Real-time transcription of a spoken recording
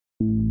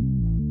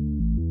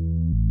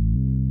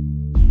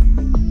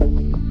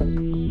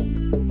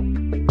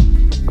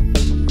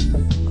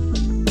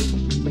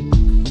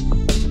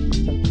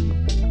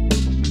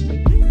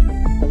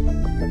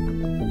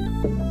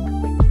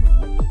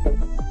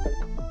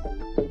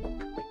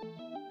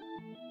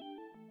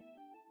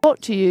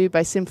brought to you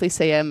by Simply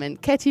Sayem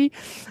and Ketty.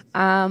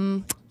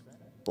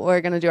 We're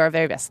going to do our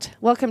very best.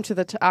 Welcome to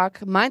the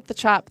talk, Mind the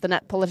Trap, the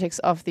Net Politics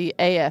of the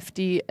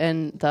AfD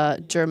in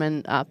the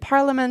German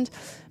Parliament.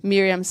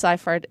 Miriam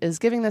Seifert is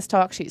giving this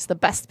talk. She's the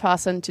best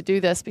person to do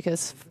this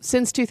because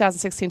since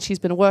 2016 she's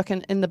been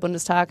working in the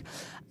Bundestag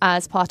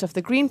as part of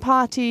the Green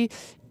Party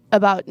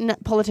about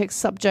net politics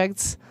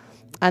subjects,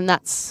 and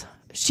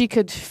she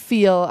could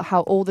feel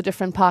how all the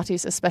different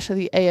parties, especially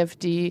the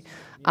AfD,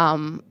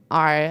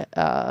 are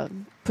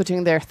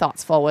putting their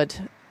thoughts forward.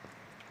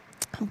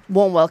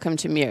 Warm welcome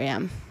to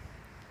Miriam.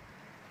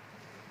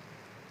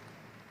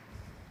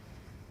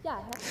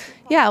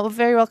 Yeah, well,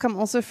 very welcome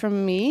also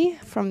from me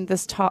from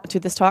this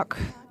talk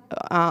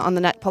on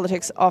the net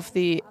politics of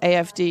the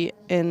AfD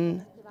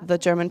in the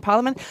German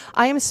Parliament.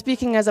 I am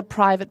speaking as a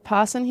private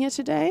person here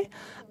today.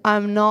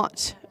 I'm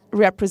not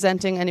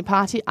representing any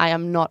party. I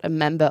am not a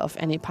member of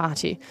any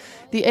party.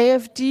 The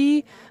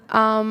AfD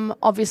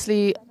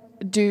obviously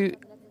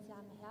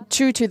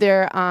true to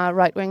their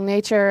right-wing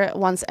nature,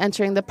 once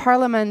entering the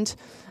parliament,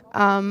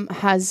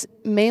 has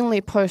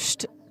mainly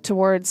pushed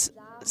towards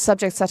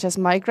subjects such as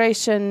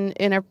migration,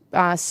 inner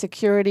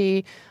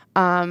security,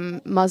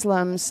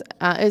 Muslims,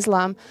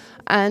 Islam.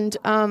 And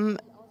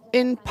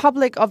in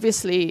public,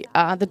 obviously,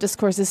 the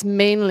discourse is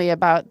mainly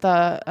about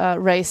the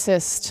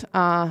racist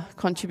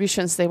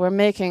contributions they were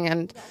making.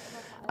 And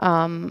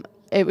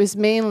it was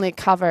mainly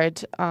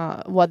covered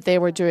what they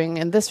were doing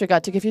in this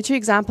regard. To give you two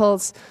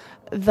examples,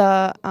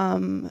 the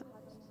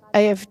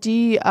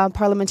AfD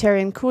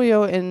parliamentarian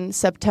Curio in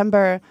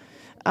September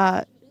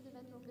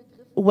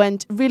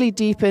went really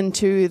deep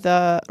into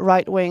the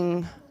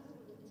right-wing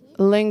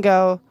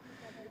lingo.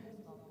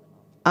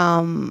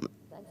 And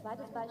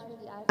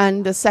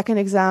the second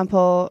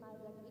example,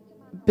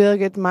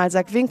 Birgit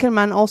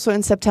Malsack-Winkelmann, also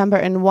in September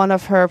in one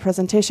of her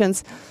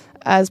presentations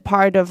as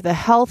part of the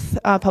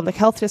public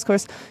health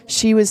discourse,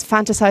 she was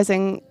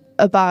fantasizing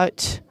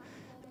about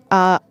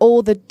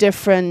all the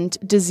different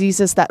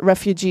diseases that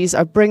refugees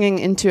are bringing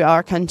into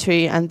our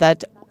country, and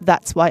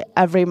that's why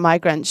every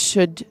migrant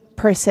should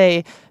per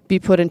se be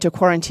put into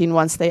quarantine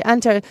once they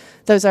enter.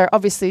 Those are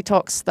obviously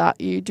talks that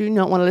you do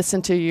not want to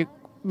listen to.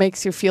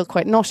 Makes you feel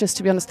quite nauseous,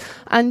 to be honest.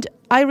 And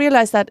I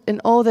realized that in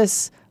all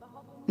this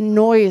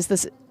noise,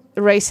 this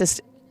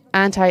racist,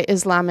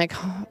 anti-Islamic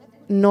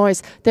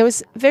noise, there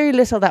was very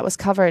little that was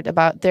covered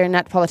about their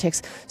net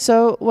politics.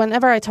 So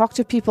whenever I talk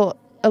to people,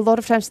 a lot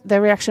of times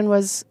their reaction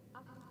was,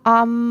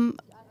 the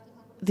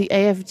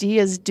AfD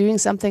is doing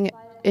something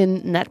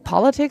in net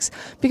politics,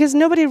 because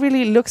nobody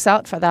really looks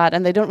out for that,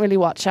 and they don't really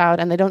watch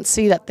out, and they don't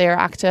see that they're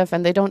active,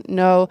 and they don't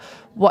know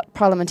what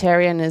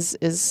parliamentarian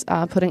is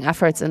putting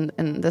efforts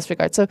in this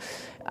regard. So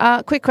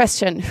quick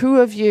question,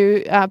 who of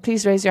you,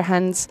 please raise your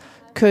hands,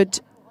 could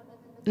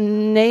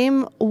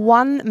name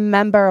one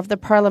member of the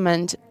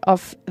parliament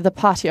of the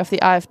party of the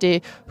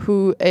AfD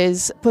who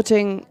is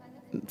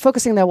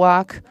focusing their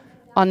work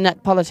on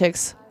net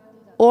politics,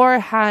 or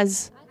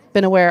has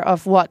been aware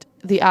of what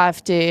the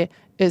AfD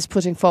is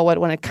putting forward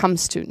when it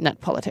comes to net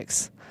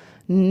politics?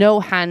 No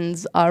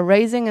hands are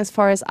raising as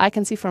far as I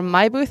can see from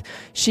my booth.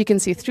 She can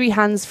see 3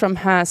 hands from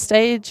her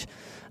stage.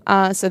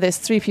 So there's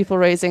 3 people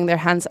raising their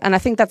hands. And I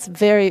think that's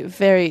very,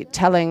 very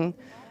telling.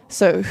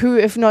 So who,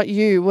 if not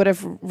you, would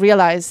have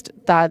realized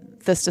that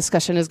this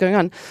discussion is going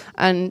on?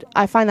 And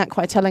I find that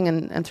quite telling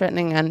and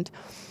threatening.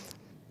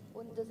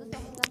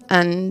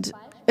 And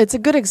it's a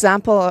good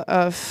example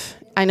of,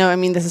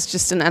 this is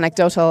just an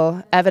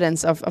anecdotal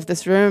evidence of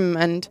this room,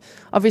 and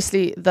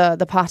obviously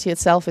the party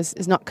itself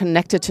is not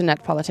connected to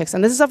net politics.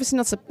 And this is obviously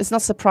it's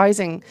not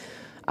surprising,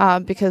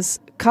 because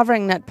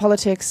covering net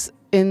politics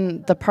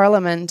in the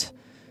parliament,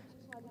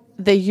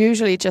 they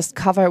usually just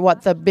cover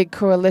what the big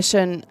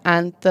coalition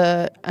and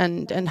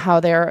how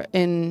they're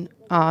in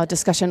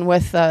discussion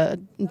with the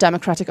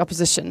democratic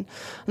opposition.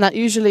 And that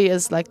usually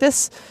is like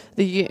this.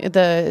 The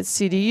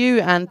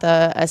CDU and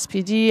the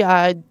SPD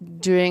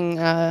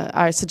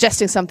are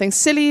suggesting something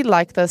silly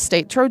like the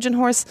state Trojan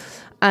horse,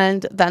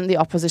 and then the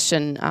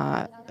opposition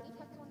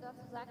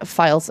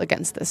files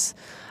against this.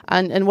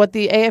 And what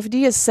the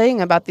AfD is saying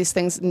about these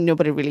things,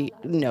 nobody really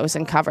knows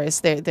and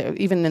covers. They're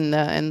even in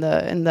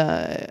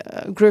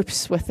the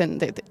groups within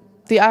the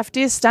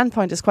AfD's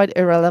standpoint is quite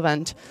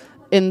irrelevant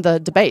in the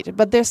debate,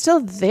 but they're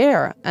still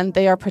there, and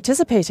they are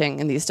participating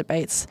in these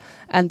debates,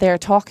 and they're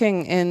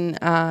talking in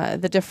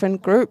the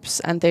different groups,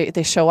 and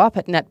they show up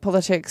at net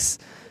politics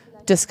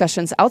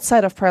discussions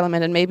outside of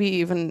parliament, and maybe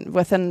even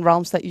within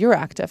realms that you're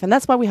active. And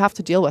that's why we have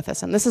to deal with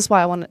this, and this is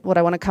why what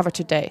I want to cover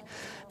today.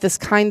 This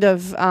kind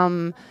of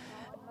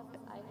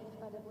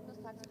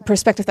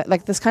perspective,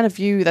 this kind of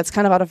view that's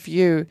kind of out of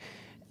view,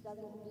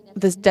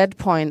 this dead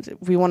point,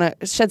 we want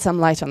to shed some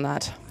light on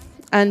that.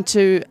 And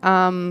to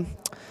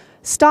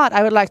start,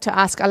 I would like to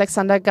ask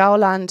Alexander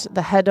Gauland,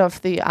 the head of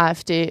the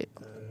AfD.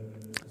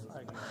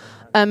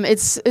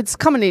 It's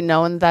commonly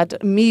known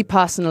that me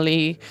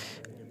personally,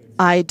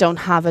 I don't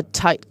have a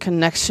tight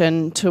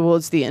connection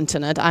towards the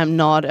internet. I'm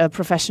not a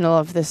professional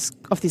of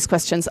these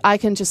questions. I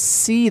can just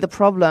see the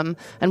problem,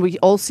 and we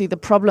all see the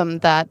problem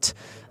that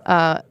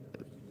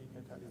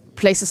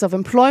places of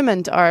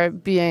employment are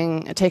being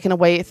taken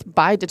away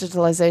by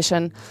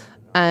digitalization,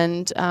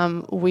 and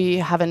we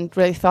haven't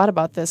really thought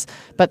about this.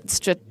 But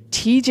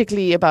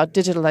strategically about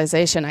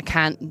digitalization, I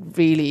can't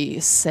really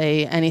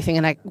say anything,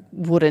 and I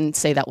wouldn't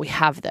say that we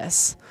have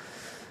this.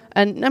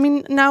 And I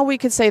mean, now we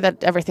could say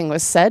that everything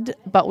was said,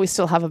 but we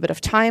still have a bit of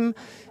time,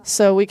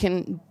 so we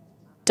can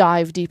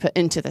dive deeper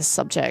into this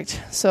subject.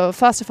 So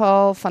first of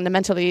all,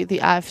 fundamentally, the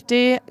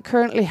AfD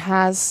currently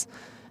has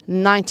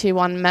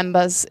 91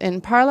 members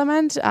in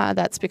parliament.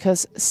 That's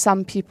because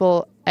some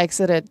people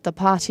exited the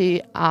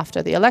party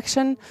after the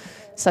election,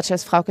 such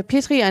as Frauke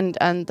Petri, and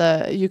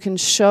you can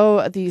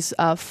show these,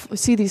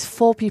 see these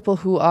 4 people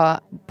who are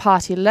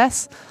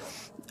partyless.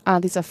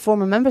 These are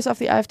former members of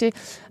the AfD,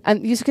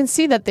 and you can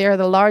see that they are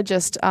the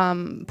largest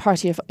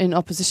party in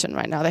opposition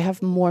right now. They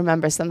have more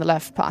members than the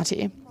Left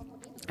Party.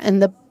 In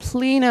the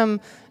plenum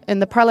in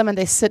the parliament,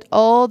 they sit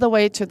all the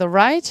way to the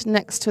right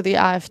next to the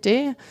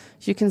AfD.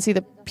 You can see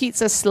the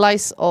pizza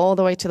slice all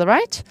the way to the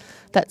right.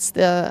 That's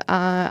the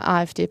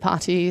AfD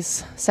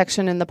party's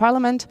section in the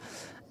parliament.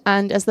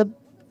 And as the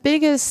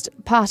biggest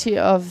party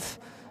of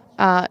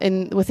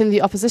within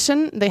the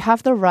opposition, they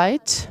have the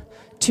right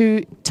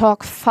to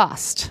talk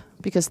fast,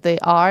 because they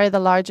are the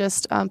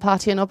largest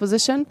party in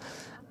opposition.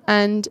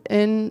 And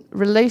in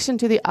relation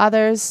to the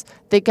others,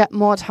 they get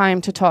more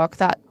time to talk.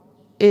 That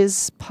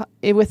is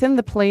within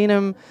the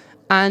plenum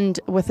and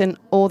within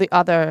all the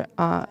other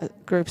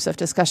groups of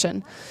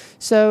discussion.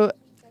 So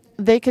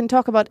they can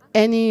talk about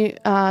any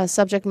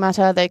subject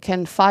matter, they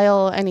can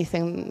file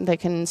anything, they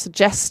can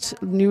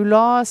suggest new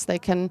laws, they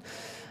can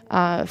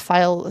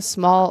file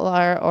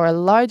smaller or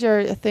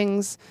larger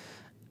things.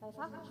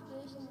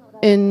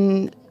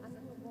 In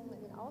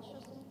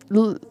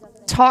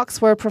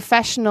talks where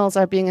professionals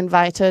are being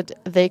invited,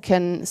 they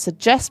can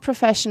suggest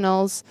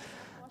professionals,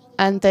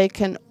 and they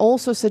can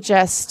also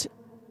suggest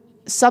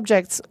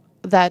subjects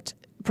that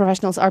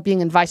professionals are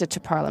being invited to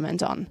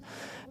parliament on.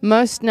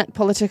 Most net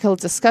political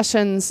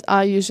discussions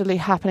are usually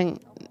happening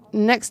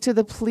next to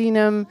the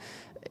plenum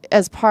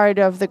as part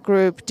of the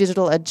group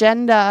Digital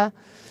Agenda,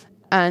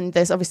 and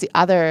there's obviously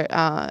other,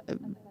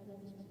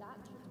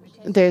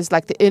 there's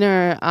like the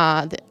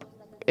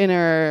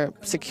inner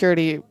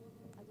security.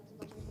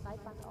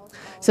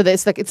 So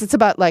there's like it's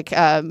about like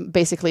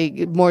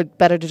basically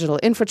better digital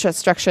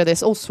infrastructure.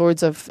 There's all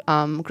sorts of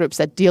groups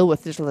that deal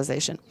with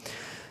digitalization.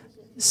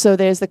 So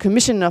there's the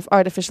Commission of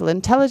Artificial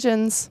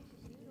Intelligence,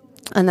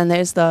 and then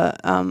there's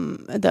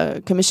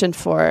the Commission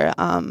for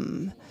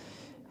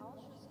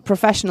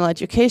Professional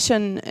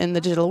Education in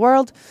the digital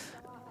world.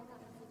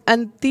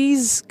 And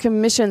these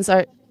commissions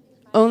are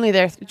only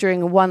there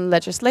during one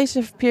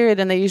legislative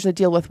period, and they usually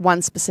deal with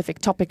one specific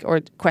topic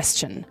or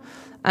question.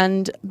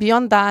 And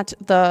beyond that,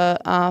 the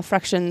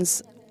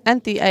fractions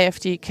and the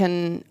AfD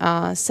can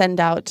send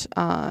out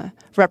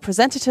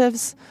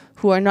representatives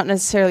who are not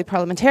necessarily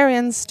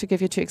parliamentarians. To give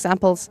you 2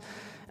 examples,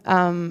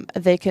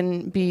 they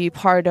can be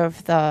part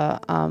of the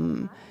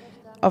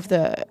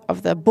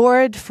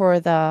board for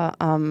the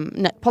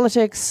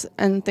Netzpolitik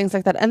and things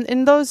like that. And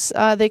in those,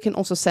 they can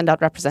also send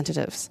out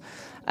representatives.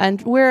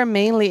 And we're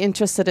mainly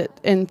interested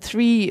in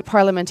 3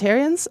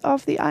 parliamentarians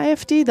of the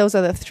AfD. Those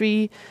are the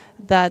 3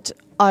 that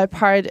are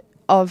part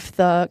of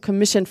the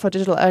Commission for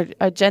Digital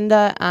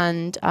Agenda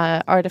and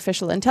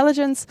Artificial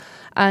Intelligence,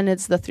 and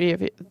it's the 3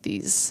 of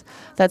these.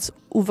 That's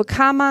Uwe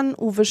Kamann,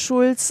 Uwe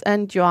Schulz,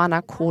 and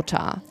Joanna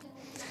Kota.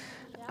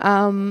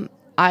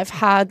 I've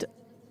had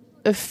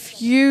a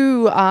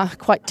few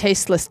quite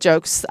tasteless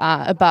jokes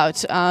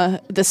about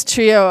this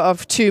trio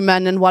of 2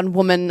 men and 1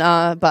 woman,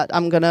 but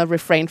I'm going to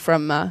refrain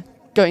from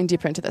going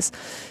deeper into this.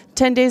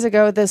 10 days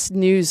ago, this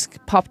news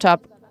popped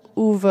up.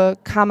 Uwe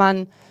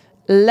Kamann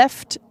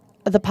left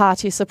the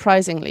party,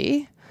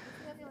 surprisingly.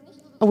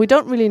 We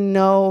don't really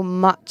know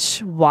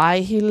much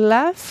why he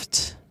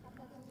left.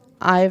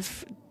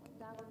 I've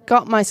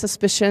got my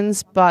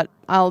suspicions, but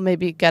I'll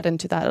maybe get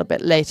into that a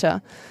bit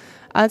later.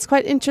 It's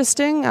quite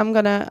interesting. I'm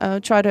going to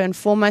try to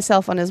inform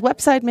myself on his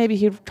website. Maybe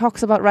he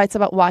writes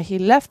about why he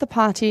left the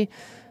party.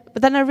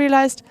 But then I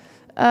realized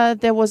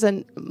there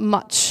wasn't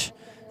much,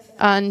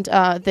 and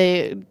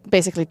they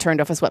basically turned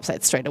off his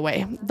website straight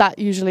away. That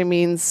usually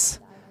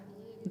means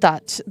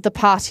that the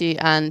party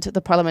and the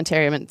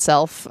parliamentarian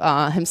himself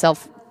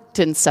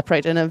didn't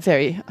separate in a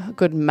very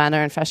good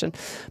manner and fashion.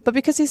 But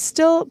because he's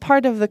still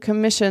part of the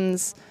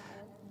commissions,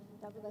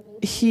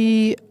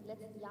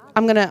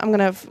 I'm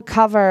gonna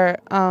cover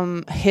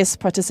his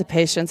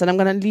participations, and I'm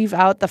gonna leave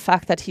out the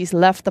fact that he's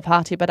left the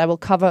party, but I will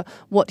cover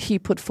what he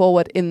put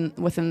forward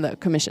within the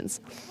commissions.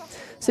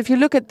 So if you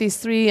look at these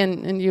 3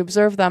 and you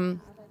observe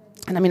them,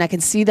 and I mean I can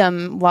see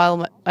them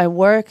while I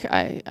work,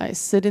 I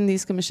sit in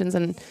these commissions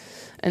and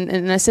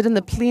I sit in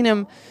the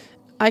plenum,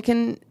 I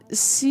can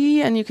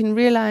see and you can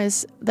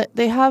realize that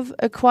they have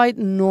a quite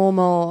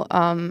normal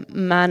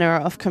manner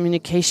of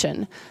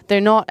communication. They're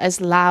not as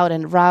loud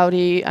and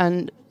rowdy,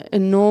 and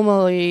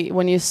normally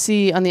when you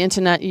see on the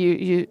internet,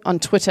 you on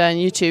Twitter and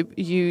YouTube,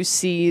 you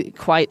see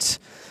quite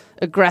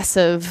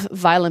aggressive,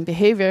 violent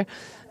behavior.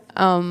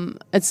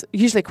 It's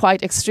usually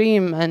quite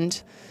extreme,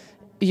 and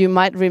you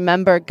might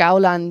remember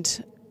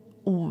Gauland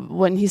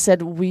when he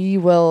said, "We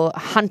will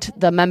hunt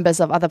the members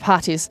of other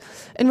parties."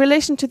 In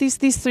relation to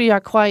these three are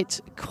quite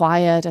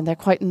quiet, and they're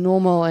quite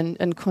normal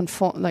and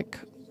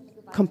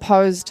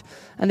composed,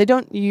 and they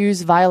don't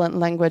use violent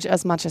language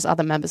as much as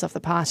other members of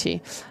the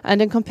party.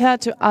 And in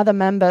compared to other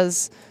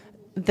members,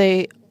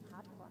 they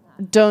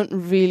don't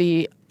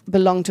really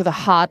belong to the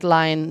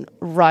hardline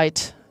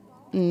right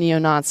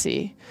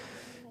neo-Nazi.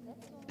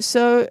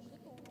 So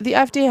the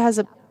AfD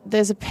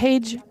there's a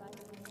page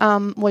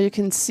where you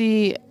can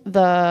see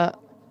the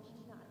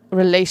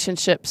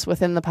relationships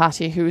within the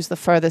party, who is the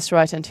furthest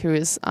right and who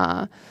is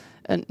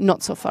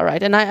not so far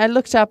right. And I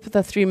looked up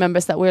the three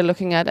members that we're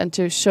looking at, and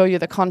to show you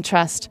the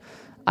contrast,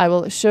 I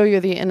will show you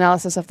the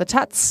analysis of the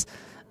Taz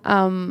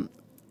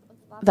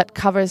that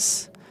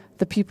covers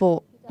the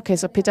people. Okay,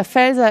 so Peter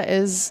Felser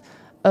is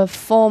a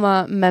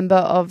former member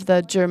of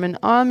the German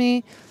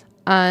army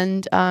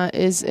and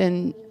is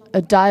in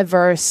a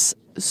diverse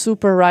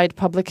super right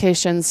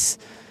publications.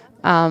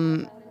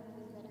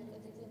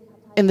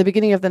 In the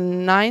beginning of the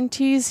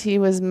 90s, he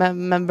was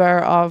member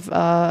of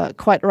a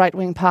quite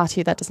right-wing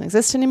party that doesn't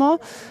exist anymore.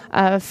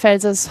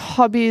 Felser's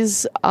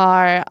hobbies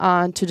are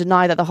to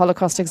deny that the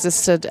Holocaust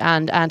existed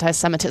and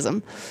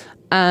anti-Semitism.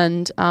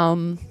 And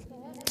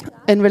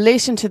in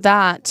relation to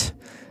that,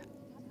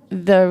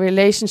 the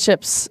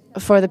relationships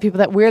for the people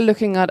that we're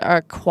looking at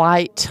are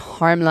quite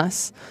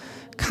harmless.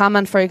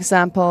 Kaman, for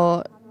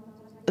example,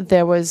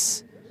 there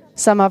was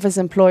some of his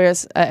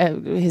employers,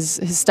 his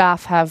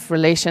staff have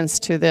relations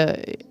to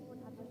the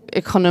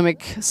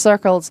economic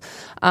circles.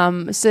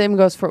 Same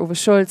goes for Uwe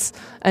Schulz,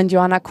 and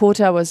Johanna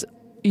Kota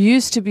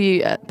used to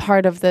be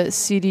part of the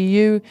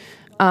CDU,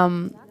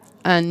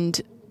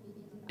 and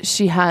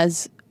she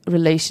has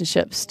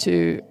relationships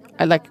to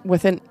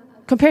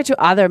compared to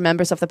other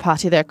members of the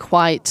party, they're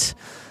quite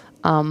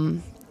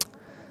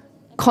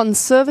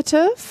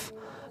conservative,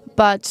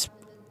 but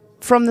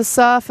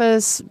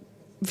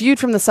viewed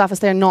from the surface,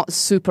 they're not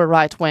super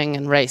right-wing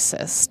and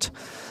racist.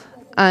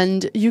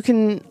 And you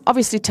can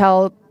obviously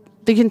tell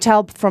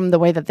from the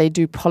way that they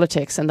do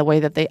politics and the way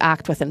that they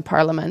act within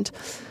parliament.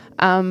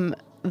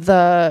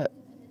 The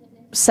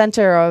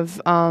center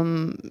of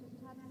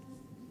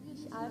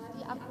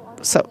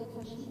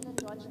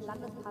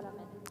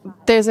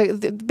there's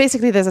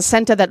a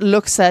center that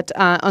looks at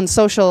on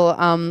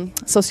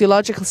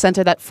sociological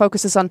center that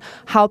focuses on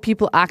how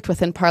people act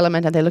within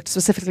parliament, and they look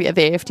specifically at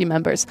the AfD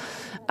members.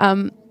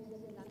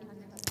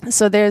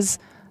 So there's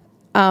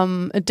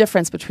a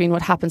difference between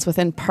what happens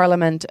within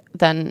parliament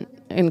than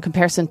in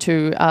comparison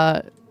to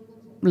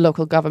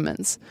local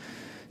governments.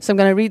 So I'm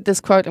going to read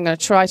this quote. I'm going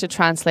to try to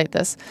translate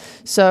this.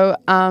 So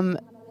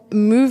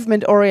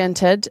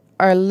movement-oriented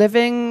are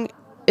living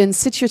in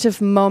situative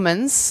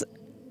moments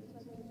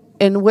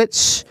in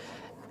which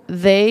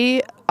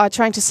they are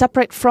trying to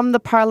separate from the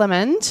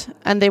parliament,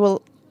 and they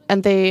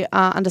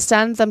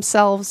understand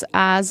themselves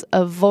as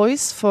a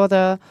voice for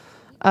the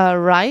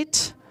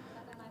right.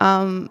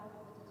 And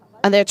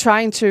they're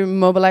trying to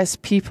mobilize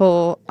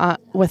people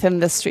within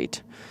the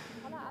street.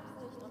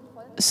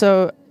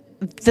 So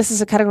this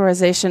is a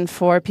categorization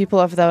for people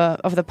of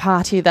the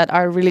party that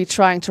are really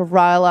trying to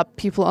rile up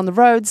people on the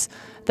roads.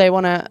 They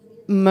want to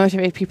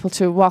motivate people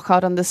to walk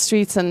out on the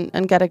streets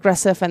and get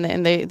aggressive,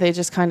 and they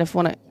just kind of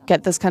want to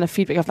get this kind of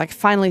feedback of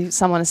finally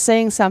someone is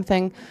saying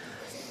something.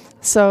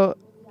 So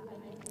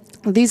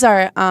these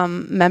are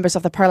members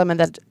of the parliament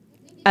that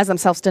as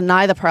themselves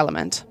deny the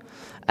parliament.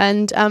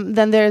 And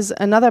then there's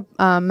another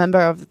member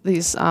of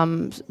these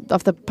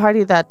of the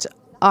party that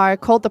are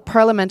called the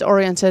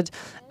parliament-oriented,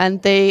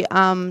 and they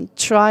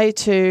try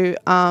to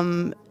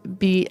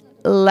be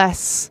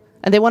less,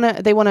 and they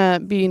want to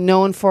be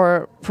known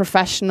for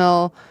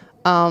professional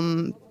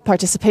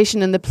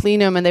participation in the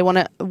plenum, and they want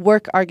to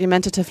work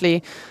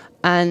argumentatively,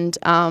 and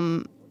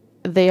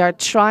they are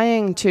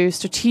trying to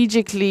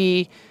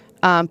strategically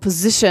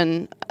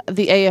position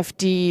the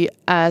AfD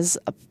as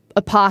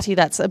a party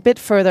that's a bit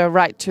further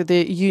right to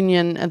the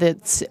Union,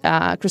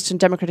 the Christian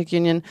Democratic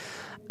Union,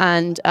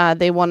 and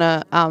they want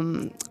to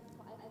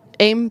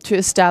aim to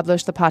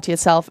establish the party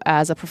itself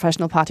as a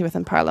professional party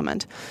within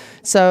parliament.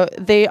 So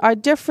they are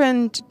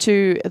different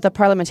to the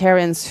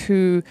parliamentarians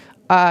who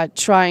are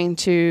trying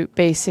to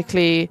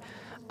basically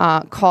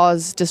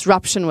cause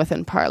disruption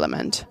within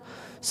parliament.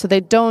 So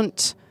they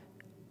don't,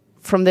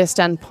 from their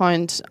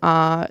standpoint,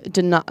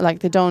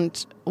 they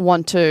don't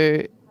want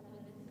to.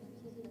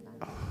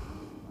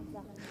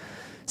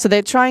 So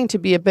they're trying to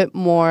be a bit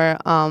more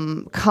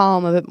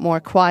calm, a bit more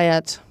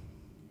quiet.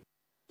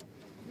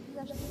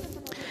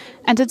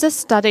 And in this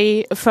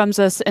study from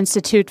this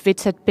Institute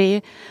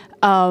WZB,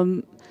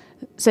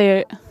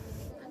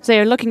 they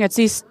are looking at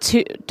these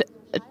two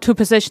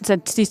positions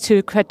and these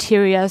two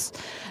criteria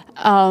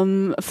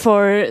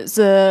for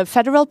the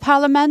federal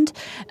parliament,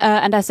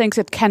 and I think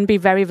it can be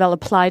very well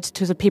applied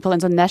to the people in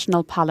the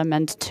national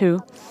parliament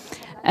too.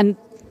 And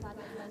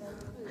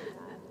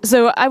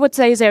so I would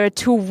say there are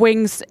two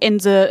wings in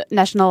the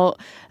national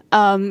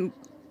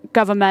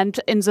government.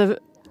 In the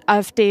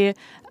AfD,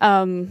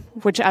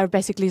 which are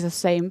basically the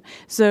same.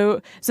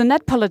 So the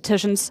net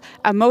politicians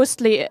are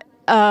mostly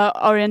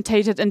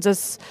orientated in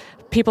this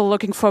people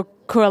looking for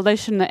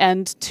coalition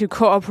and to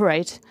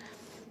cooperate.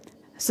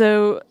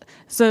 So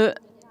the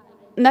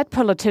net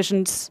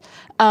politicians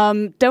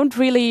don't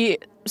really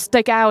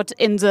stick out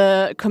in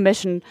the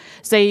commission.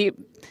 They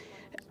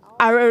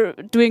are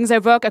doing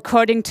their work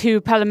according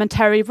to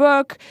parliamentary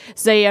work.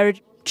 They are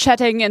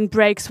chatting in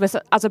breaks with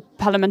other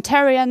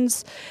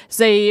parliamentarians.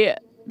 They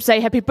say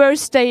happy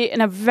birthday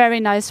in a very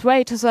nice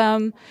way to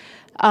them.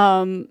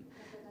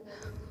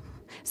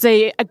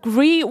 They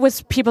agree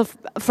with people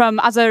from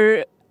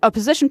other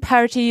opposition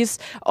parties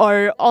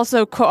or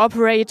also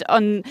cooperate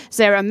on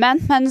their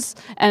amendments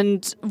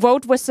and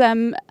vote with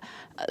them.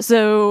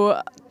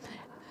 So,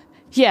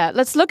 yeah,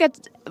 let's look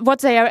at what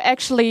they are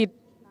actually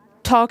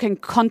talking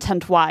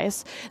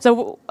content-wise.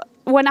 So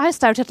when I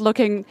started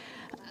looking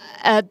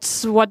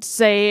at what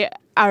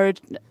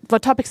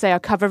topics they are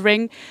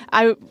covering,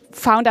 I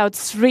found out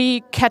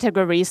 3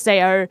 categories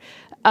they are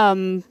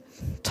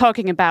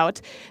talking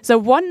about. So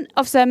one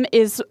of them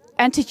is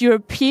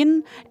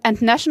anti-European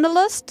and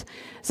nationalist.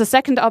 The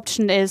second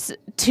option is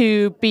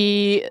to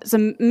be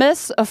the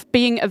myth of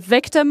being a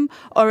victim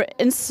or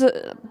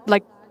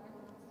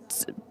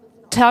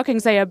talking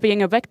they are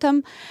being a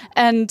victim.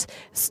 And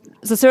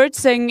the third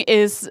thing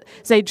is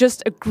they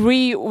just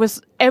agree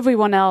with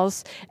everyone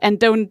else and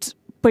don't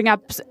bring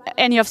up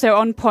any of their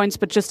own points,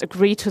 but just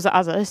agree to the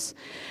others.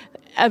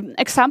 An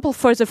example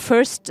for the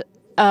first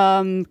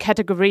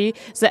category,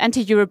 the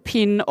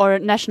anti-European or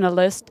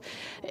nationalist,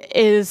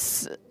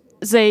 is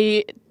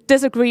they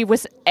disagree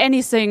with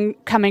anything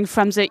coming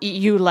from the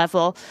EU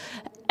level.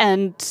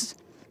 And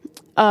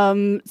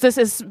this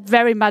is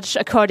very much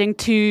according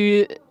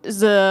to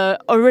the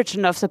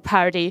origin of the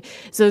party.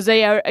 So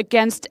they are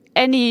against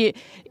any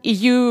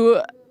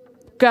EU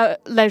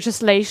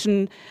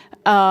legislation,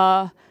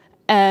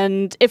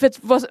 and if it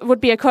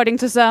would be according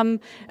to them,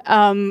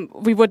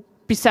 we would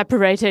be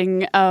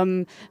separating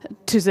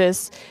to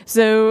this.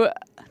 So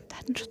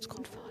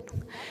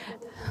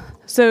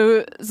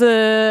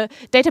the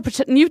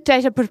new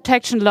data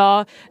protection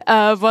law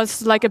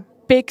was like a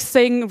big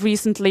thing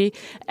recently,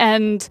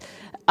 and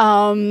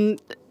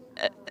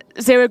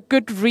there are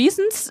good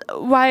reasons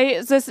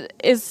why this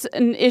is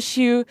an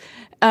issue.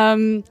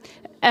 Another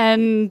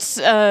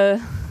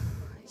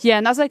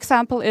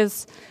example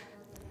is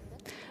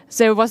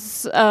there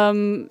was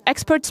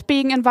experts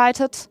being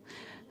invited.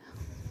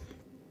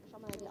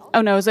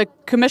 Oh no, the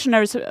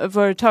commissioners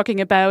were talking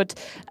about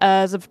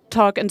the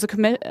topics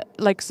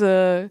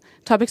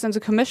in the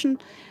commission,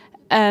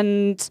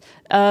 and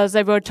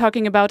they were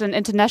talking about an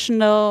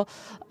international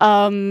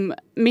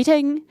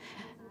meeting.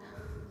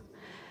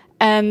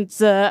 And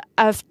the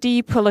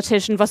AfD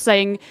politician was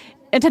saying,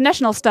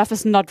 international stuff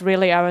is not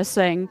really our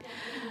thing.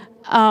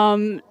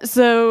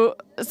 So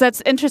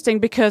that's interesting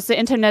because the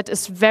internet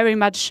is very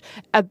much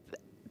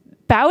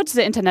about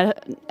the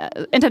internet.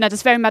 Internet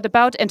is very much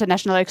about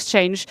international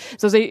exchange.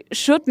 So they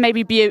should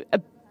maybe be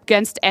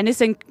against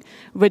anything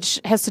which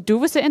has to do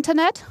with the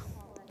internet.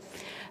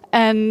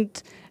 And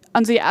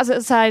on the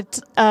other side,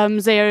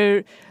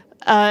 they're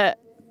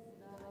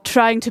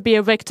trying to be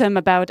a victim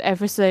about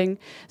everything.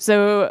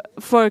 So,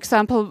 for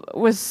example,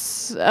 with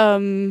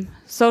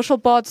social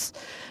bots,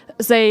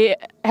 they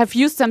have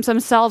used them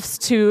themselves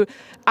to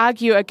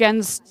argue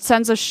against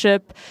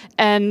censorship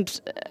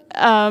and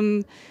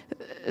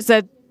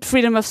that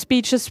freedom of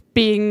speech is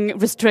being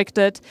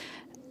restricted.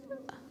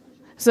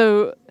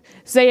 So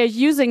they are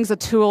using the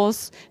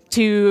tools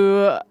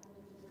to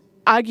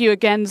argue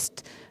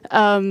against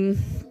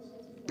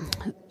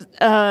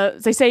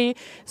they say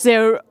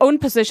their own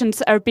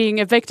positions are being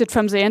evicted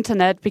from the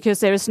internet because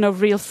there is no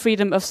real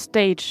freedom of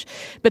speech.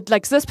 But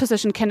like this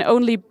position can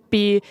only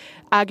be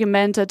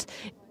argumented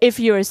if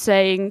you are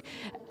saying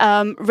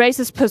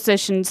racist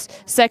positions,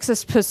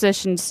 sexist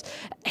positions,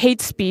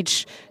 hate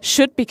speech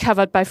should be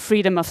covered by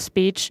freedom of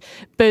speech.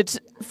 But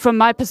from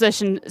my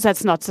position,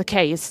 that's not the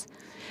case.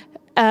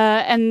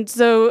 And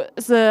so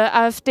the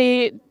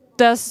AfD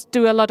does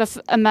do a lot of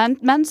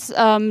amendments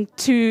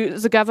to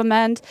the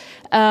government,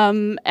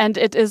 and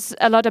it is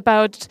a lot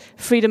about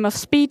freedom of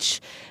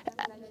speech.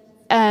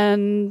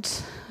 And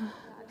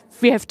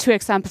we have 2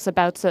 examples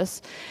about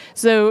this.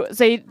 So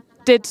they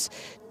did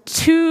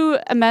 2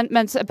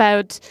 amendments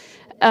about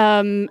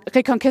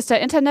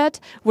Reconquista Internet,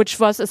 which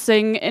was a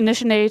thing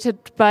initiated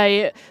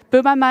by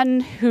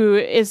Böhmermann, who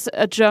is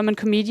a German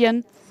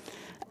comedian.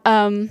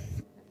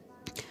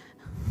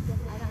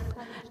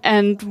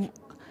 And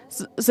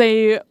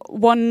they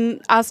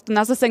asked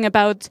another thing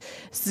about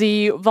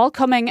the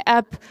welcoming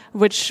app,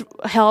 which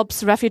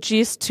helps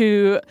refugees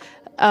to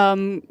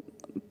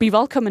be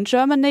welcome in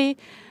Germany.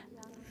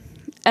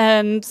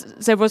 And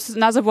there was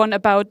another one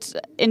about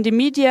indie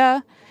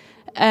media,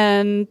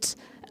 and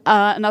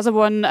another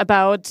one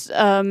about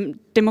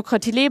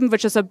Demokratie leben,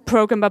 which is a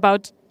program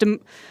about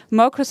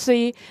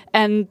democracy,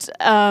 and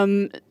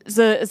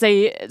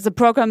the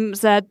program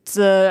that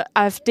the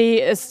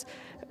AfD is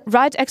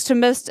right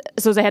extremists,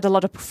 so they had a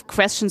lot of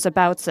questions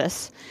about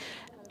this.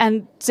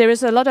 And there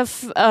is a lot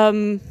of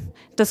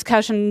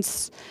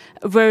discussions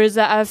where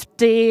the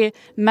AfD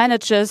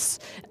manages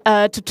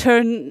to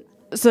turn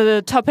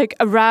the topic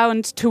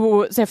around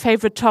to their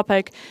favorite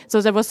topic.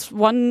 So there was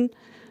one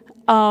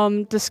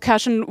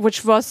discussion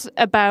which was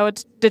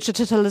about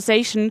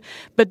digitalization,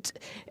 but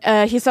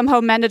he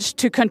somehow managed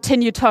to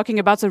continue talking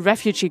about the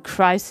refugee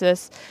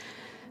crisis.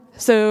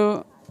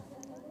 So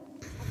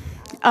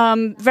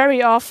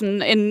very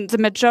often, in the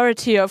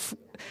majority of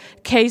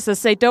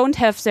cases, they don't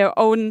have their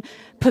own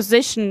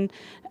position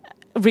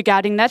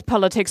regarding net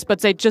politics,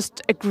 but they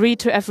just agree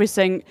to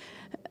everything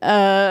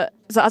the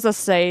other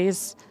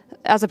says,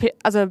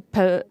 other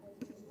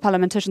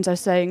parliamentarians are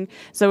saying.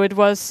 So it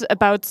was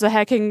about the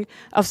hacking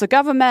of the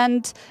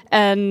government,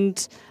 and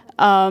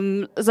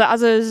the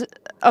other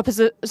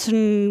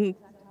opposition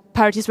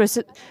parties were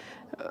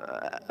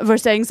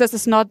saying this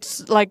is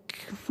not like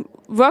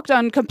worked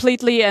on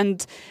completely,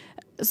 and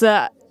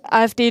the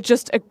AfD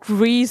just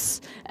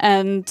agrees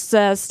and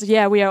says,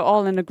 yeah, we are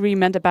all in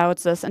agreement about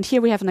this. And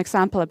here we have an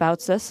example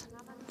about this.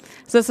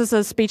 This is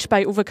a speech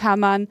by Uwe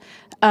Kamann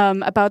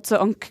about the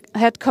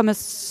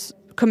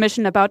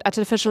Enquête-Kommission about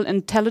artificial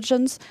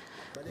intelligence.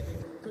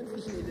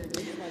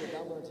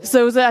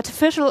 So the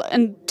artificial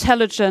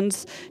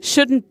intelligence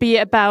shouldn't be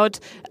about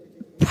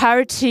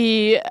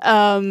parties,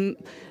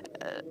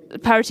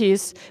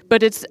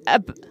 but it's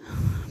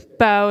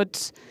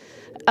about,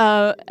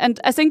 and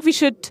I think we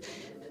should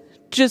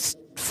just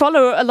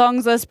follow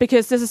along this,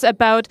 because this is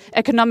about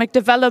economic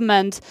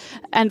development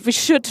and we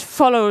should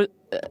follow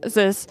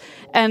this.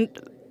 And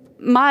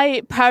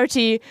my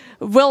party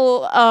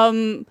will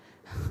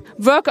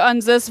work on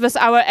this with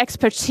our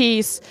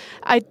expertise.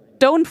 I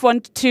don't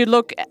want to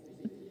look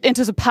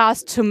into the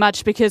past too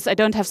much because I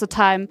don't have the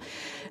time,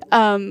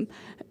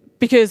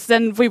 because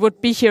then we would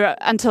be here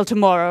until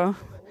tomorrow.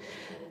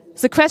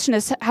 The question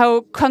is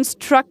how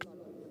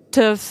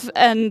constructive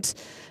and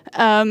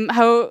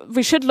how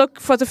we should look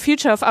for the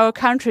future of our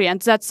country,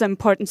 and that's the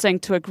important thing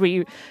to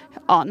agree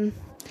on.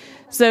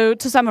 So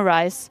to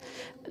summarize,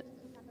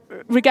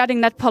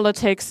 regarding net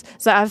politics,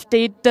 the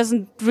AfD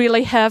doesn't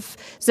really have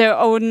their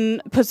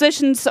own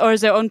positions or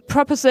their own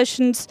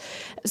propositions.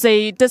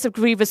 They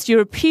disagree with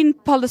European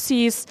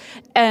policies,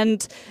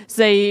 and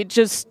they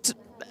just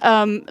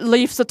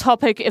leave the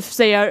topic if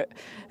they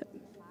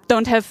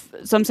don't have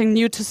something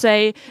new to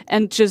say,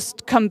 and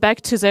just come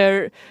back to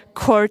their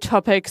core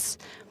topics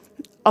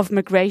of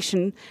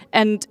migration.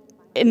 And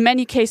in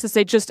many cases,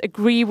 they just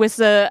agree with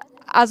the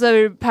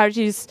other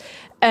parties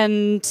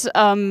and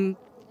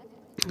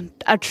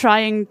are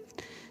trying.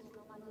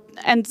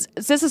 And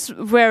this is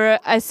where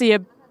I see a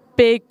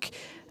big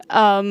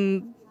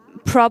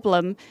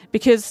problem,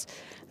 because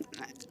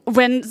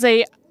when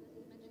the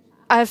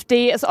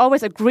AfD is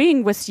always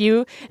agreeing with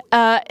you,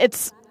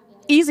 it's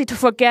easy to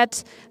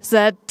forget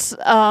that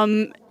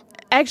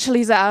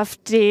actually the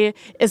AfD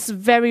is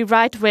very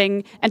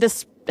right-wing and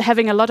is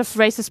having a lot of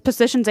racist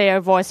positions they are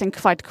voicing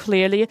quite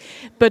clearly.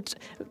 But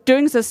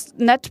during this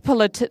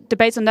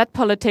debates on net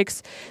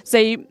politics,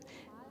 they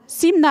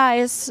seem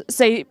nice,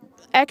 they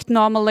act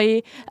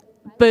normally,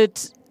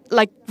 but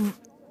like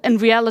in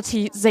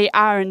reality they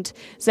aren't.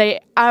 They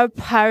are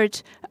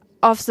part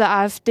of the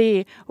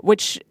AfD,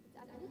 which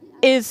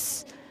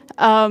is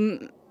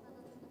very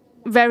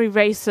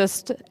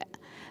racist.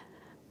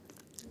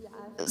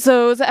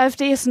 So the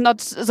AfD is not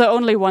the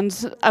only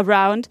ones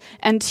around,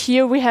 and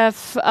here we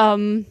have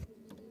an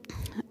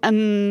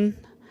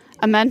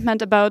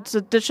amendment about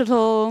the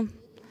digital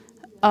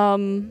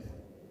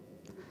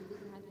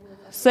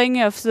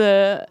thing of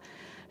the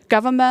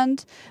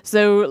government.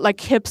 So like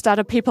hip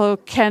startup people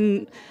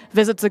can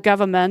visit the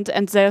government,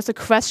 and there's a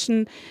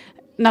question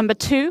number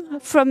 2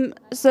 from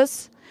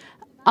this.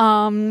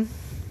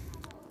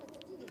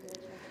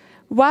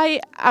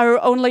 Why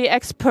are only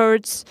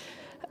experts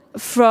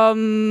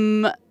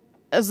from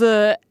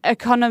the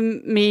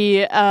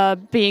economy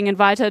being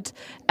invited,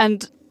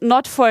 and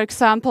not, for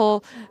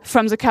example,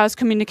 from the Chaos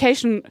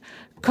Communication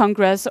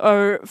Congress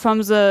or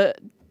from the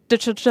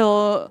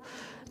Digitale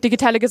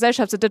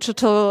Gesellschaft, the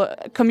digital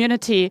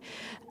community?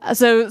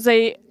 So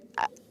they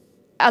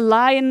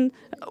align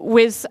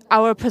with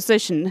our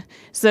position.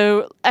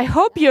 So I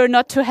hope you're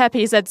not too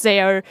happy that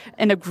they are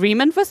in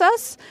agreement with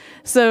us.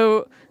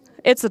 So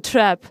it's a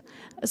trap.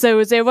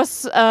 So there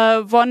was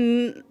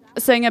one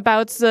thing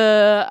about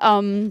the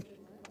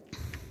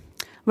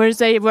where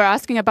they were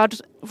asking about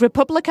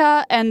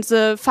Republica and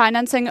the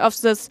financing of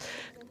this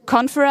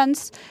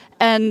conference,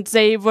 and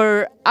they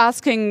were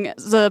asking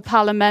the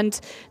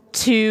parliament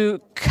to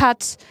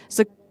cut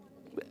the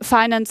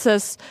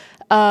finances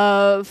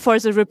for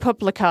the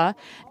Republica,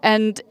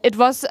 and it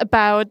was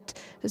about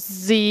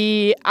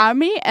the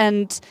army,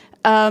 and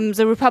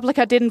the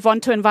Republica didn't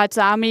want to invite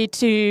the army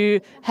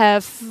to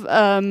have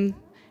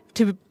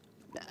to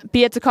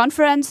be at the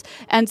conference,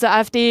 and the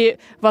AfD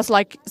was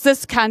like,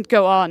 this can't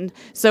go on,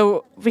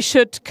 so we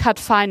should cut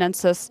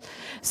finances.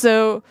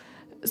 So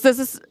this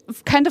is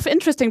kind of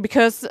interesting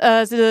because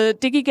the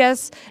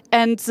DigiGuess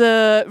and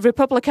the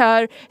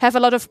Republika have a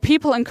lot of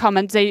people in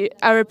common. They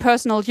are a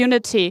personal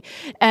unity.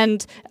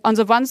 And on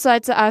the one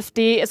side, the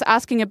AfD is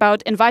asking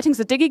about inviting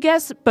the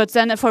DigiGuess, but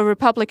then for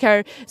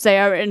Republika, they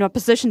are in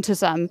opposition to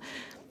them.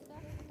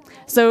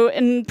 So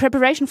in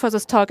preparation for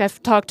this talk,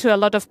 I've talked to a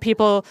lot of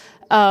people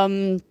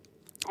and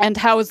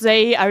how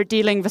they are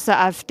dealing with the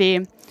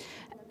AfD.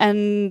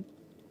 And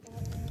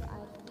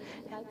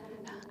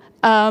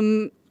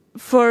I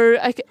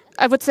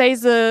would say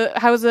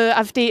how the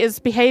AfD is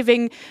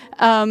behaving,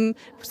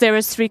 there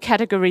are three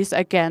categories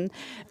again.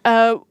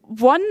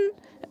 One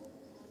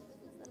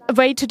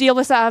way to deal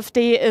with the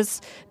AfD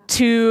is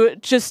to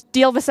just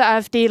deal with the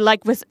AfD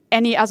like with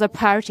any other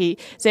party.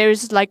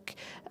 There's like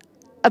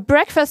a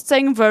breakfast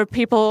thing where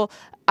people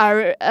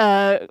are,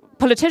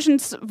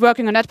 politicians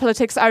working on net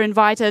politics are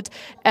invited,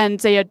 and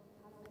they are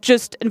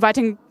just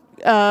inviting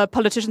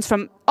politicians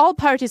from all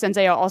parties, and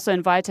they are also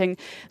inviting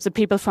the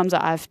people from the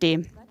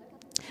AfD.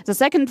 The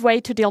second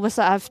way to deal with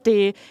the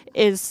AfD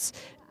is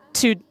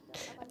to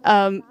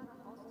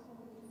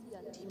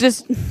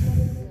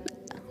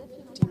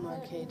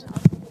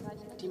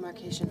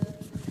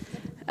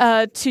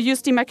to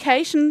use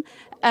demarcation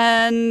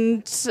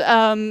and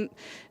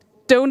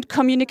don't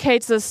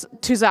communicate this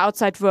to the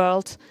outside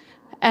world.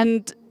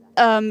 And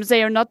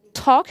they are not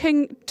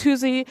talking to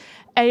the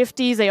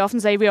AfD. They often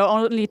say we are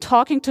only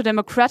talking to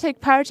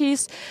democratic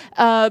parties,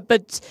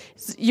 but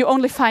you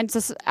only find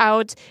this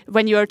out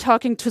when you are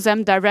talking to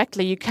them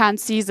directly. You can't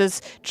see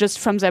this just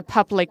from their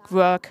public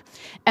work.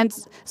 And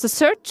the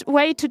third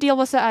way to deal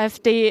with the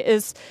AfD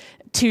is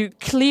to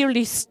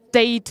clearly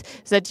state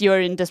that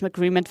you're in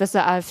disagreement with the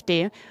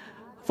AfD.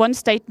 One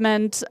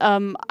statement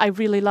I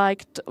really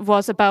liked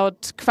was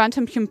about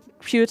quantum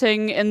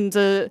computing in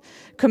the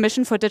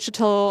Commission for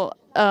Digital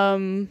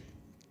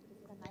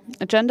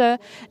Agenda,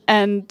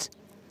 and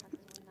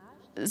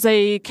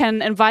they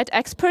can invite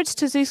experts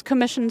to these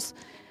commissions,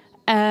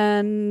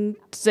 and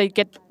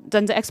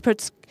then the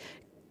experts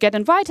get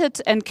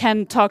invited and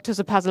can talk to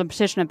the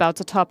politician about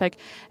the topic.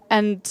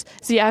 And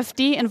the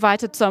AfD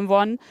invited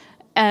someone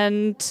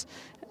and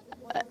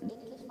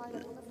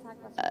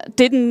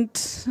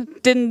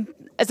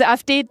the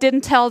AfD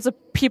didn't tell the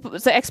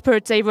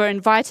experts they were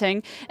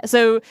inviting.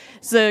 So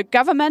the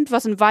government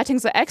was inviting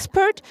the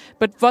expert,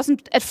 but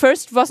at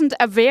first wasn't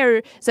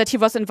aware that he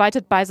was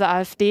invited by the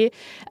AfD.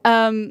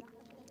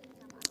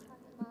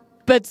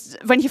 But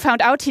when he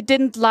found out, he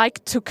didn't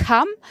like to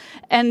come,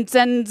 and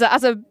then the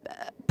other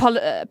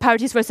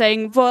parties were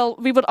saying, well,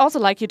 we would also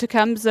like you to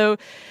come. So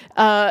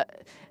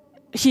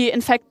he,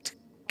 in fact,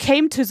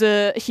 came to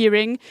the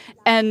hearing,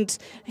 and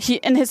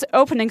in his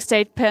opening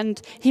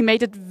statement, he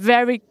made it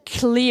very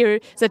clear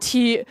that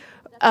he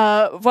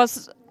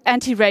was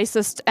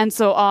anti-racist and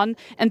so on,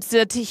 and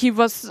that he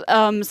was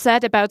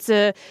sad about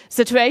the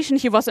situation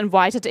he was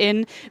invited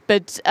in,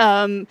 but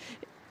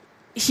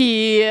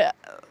he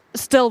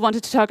still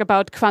wanted to talk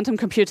about quantum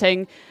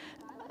computing.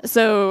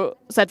 So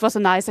that was a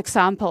nice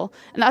example.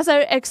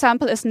 Another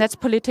example is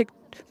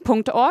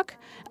Netzpolitik.org,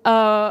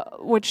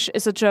 which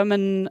is a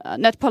German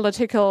net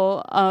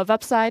political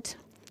website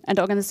and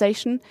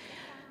organization.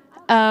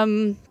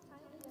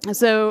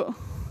 So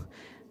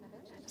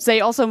they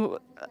also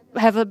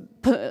have a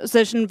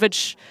position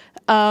which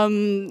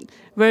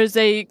where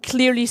they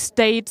clearly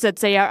state that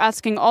they are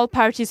asking all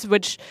parties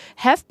which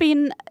have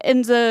been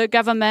in the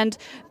government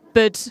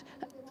but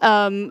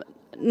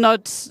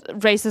not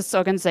racist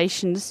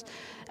organizations.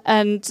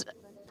 And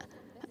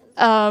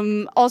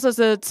also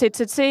the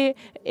CCC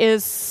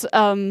is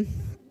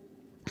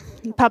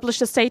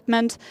published a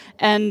statement,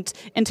 and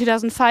in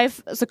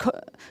 2005 the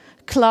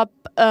club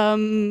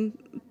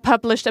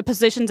published a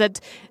position that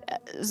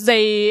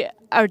they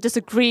are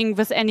disagreeing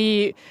with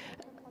any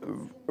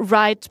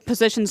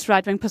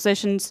right-wing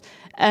positions,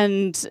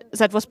 and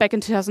that was back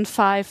in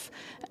 2005.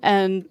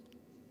 And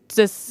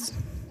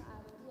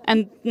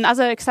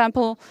another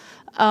example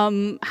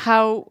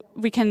how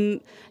we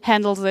can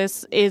handle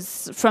this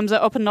is from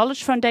the Open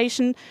Knowledge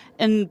Foundation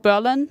in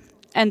Berlin,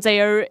 and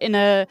they are in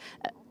a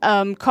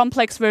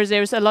complex where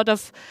there's a lot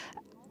of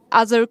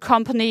other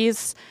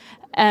companies,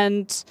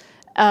 and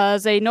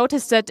they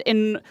noticed that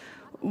in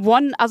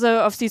one other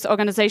of these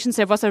organizations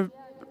there was a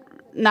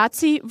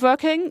Nazi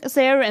working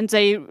there, and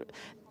they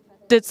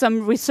did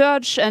some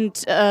research, and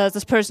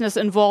this person is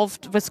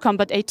involved with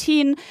Combat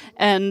 18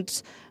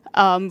 and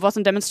was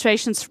in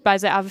demonstrations by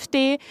the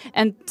AfD,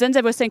 and then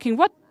they were thinking,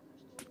 what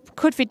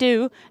could we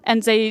do?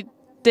 And they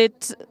did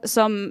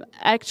some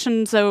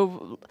action.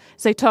 So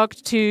they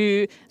talked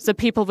to the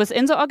people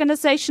within the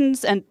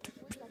organizations and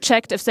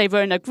checked if they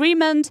were in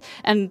agreement,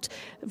 and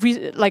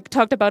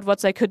talked about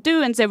what they could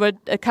do. And there were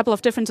a couple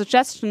of different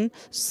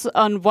suggestions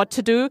on what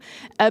to do,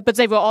 but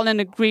they were all in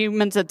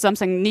agreement that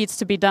something needs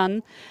to be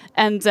done.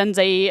 And then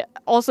they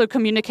also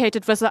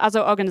communicated with the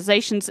other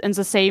organizations in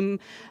the same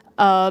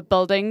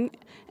building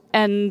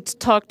and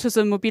talked to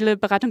the Mobile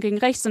Beratung gegen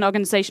Rechts, an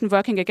organization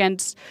working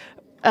against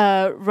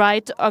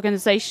right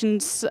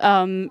organizations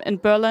in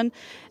Berlin.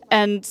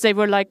 and they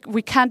were like,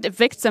 we can't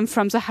evict them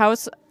from the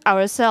house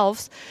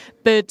ourselves,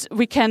 but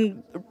we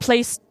can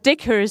place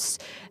stickers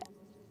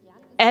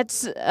at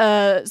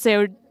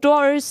their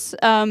doors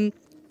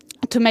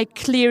to make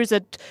clear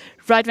that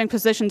right-wing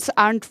positions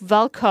aren't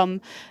welcome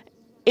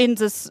in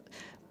this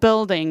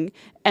building,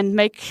 and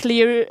make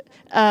clear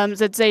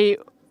that they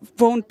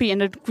won't be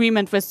in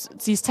agreement with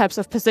these types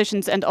of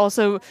positions, and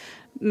also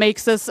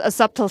makes this a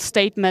subtle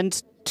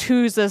statement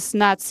to this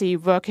Nazi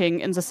working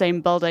in the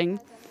same building.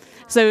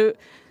 So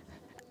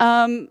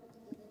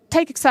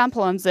take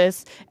example on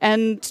this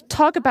and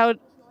talk about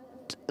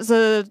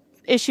the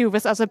issue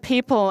with other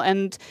people,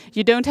 and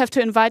you don't have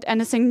to invite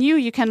anything new.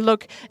 You can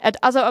look at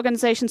other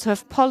organizations who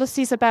have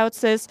policies about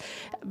this.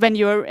 When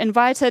you're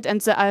invited, and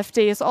the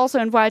AfD is also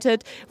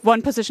invited,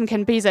 one position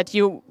can be that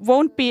you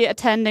won't be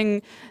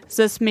attending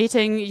this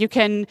meeting. You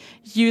can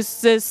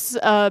use this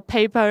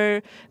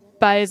paper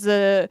by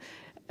the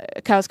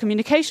Chaos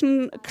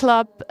Communication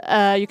Club.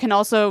 You can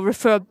also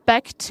refer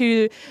back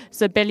to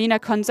the Berliner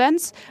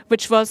Konsens,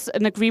 which was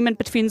an agreement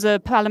between the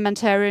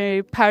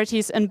parliamentary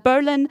parties in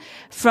Berlin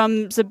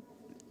from the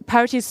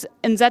parties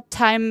in that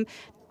time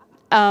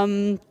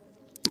in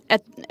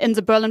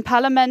the Berlin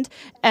Parliament,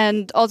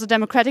 and all the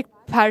democratic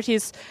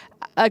parties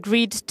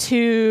agreed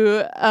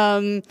to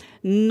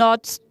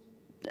not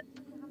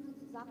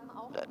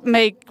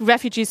make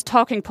refugees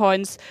talking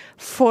points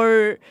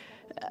for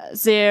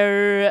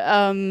their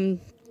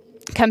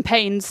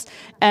campaigns.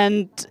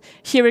 And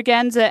here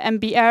again, the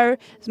MBR,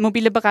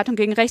 Mobile Beratung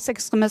gegen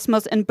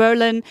Rechtsextremismus in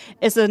Berlin,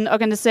 is an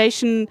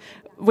organization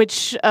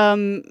which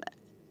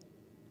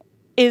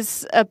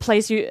is a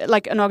place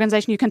an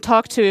organization you can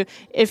talk to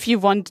if you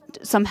want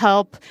some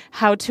help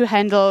how to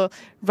handle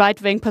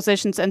right-wing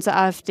positions in the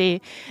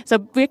AfD. So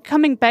we're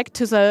coming back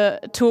to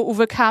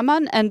Uwe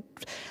Kamann, and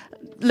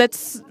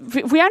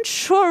we aren't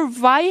sure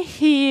why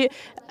he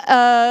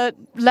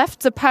left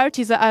the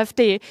party, the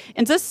AfD.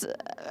 In this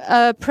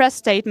press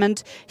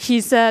statement,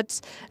 he said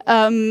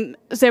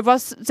there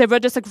were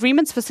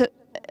disagreements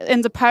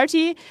in the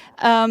party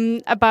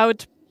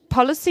about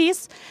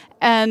policies,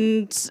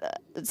 and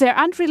there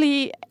aren't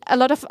really a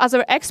lot of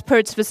other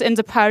experts within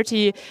the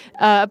party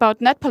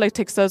about net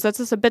politics, so that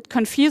is a bit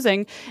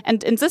confusing.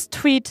 And in this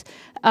tweet,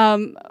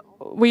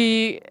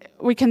 we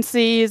can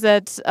see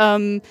that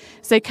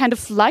they kind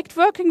of liked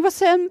working with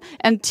him,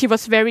 and he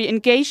was very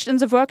engaged in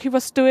the work he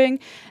was doing.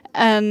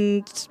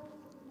 And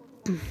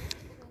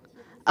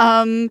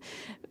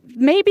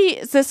maybe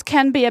this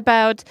can be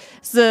about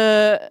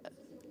the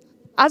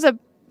other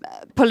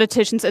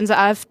politicians in the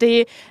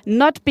AfD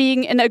not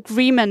being in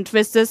agreement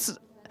with this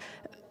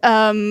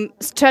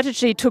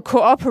strategy to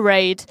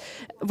cooperate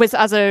with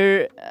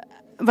other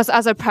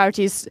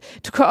parties,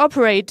 to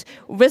cooperate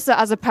with the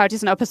other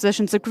parties in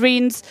opposition, the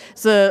Greens,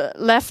 the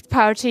Left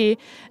Party,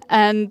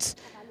 and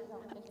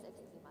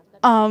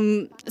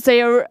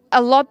they are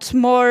a lot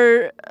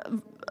more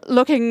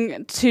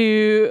looking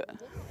to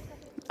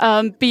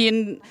be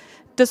in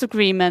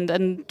disagreement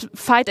and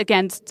fight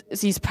against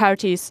these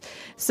parties.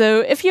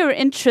 So if you're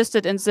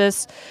interested in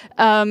this,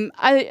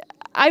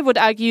 I would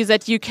argue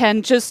that you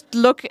can just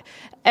look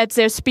at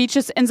their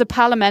speeches in the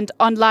parliament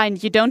online.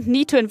 You don't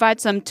need to invite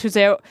them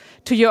to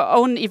your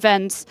own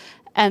events.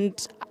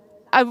 And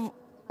I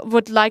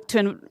would like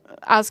to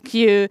ask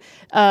you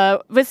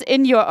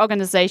within your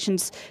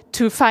organizations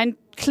to find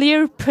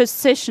clear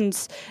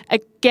positions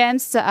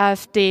against the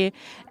AfD,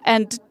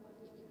 and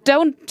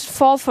don't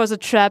fall for the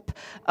trap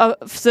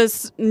of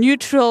this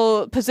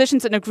neutral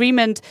positions and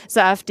agreement the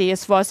AfD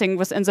is voicing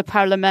within the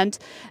parliament.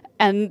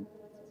 And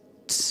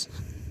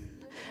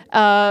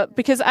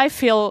because I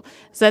feel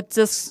that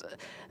this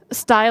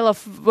style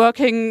of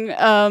working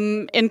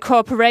in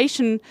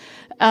cooperation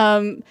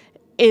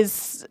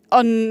is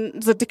on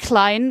the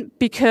decline,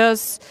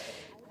 because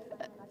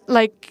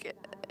like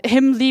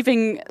him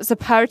leaving the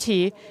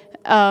party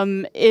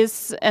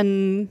is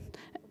an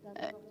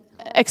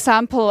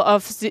example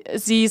of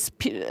these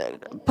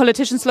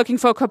politicians looking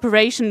for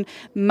cooperation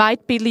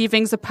might be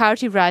leaving the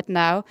party right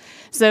now.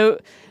 So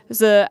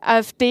the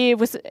AfD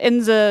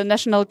within the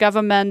national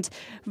government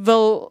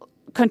will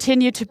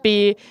continue to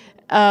be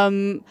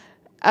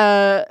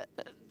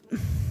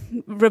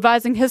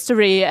revising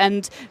history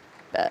and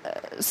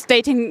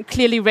stating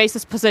clearly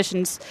racist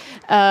positions.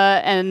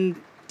 And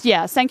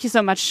yeah, thank you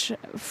so much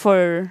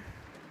for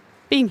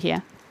being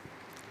here.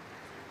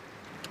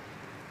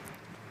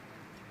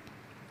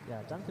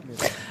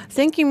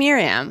 Thank you,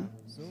 Miriam.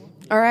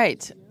 All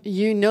right,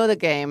 you know the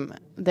game.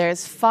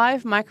 There's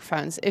 5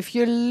 microphones. If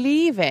you're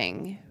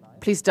leaving,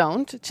 please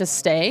don't, just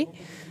stay.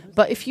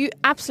 But if you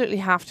absolutely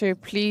have to,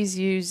 please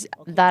use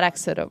that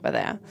exit over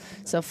there.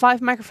 So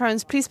 5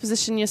 microphones, please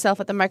position yourself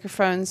at the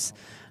microphones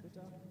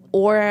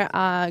or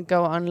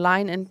go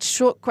online. And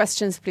short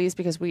questions, please,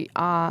 because we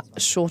are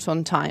short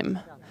on time.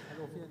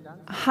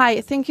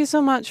 Hi, thank you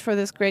so much for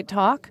this great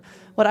talk.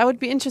 What I would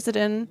be interested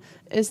in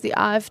is the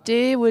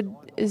AfD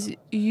is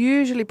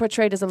usually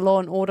portrayed as a law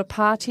and order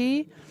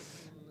party,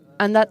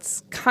 and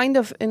that's kind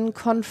of in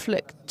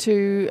conflict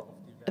to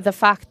the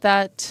fact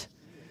that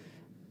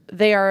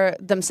they are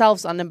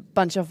themselves on a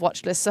bunch of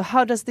watch lists. So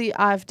how does the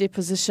AfD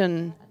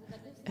position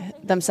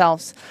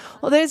themselves?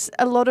 Well, there's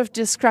a lot of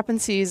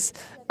discrepancies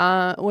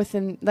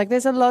within, like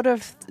there's a lot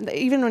of,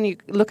 even when you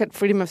look at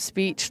freedom of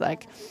speech,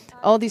 like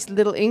all these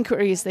little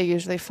inquiries they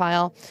usually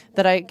file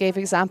that I gave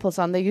examples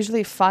on, they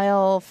usually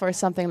file for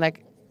something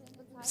like,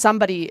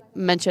 somebody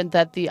mentioned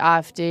that the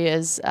AfD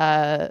is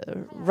a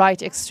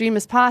right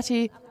extremist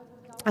party,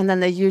 and then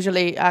they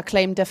usually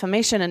claim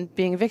defamation and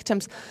being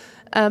victims.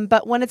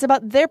 But when it's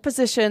about their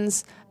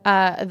positions,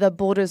 the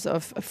borders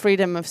of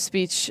freedom of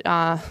speech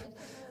are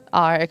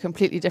a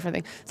completely different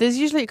thing. There's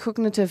usually a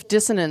cognitive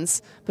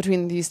dissonance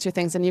between these two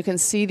things, and you can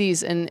see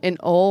these in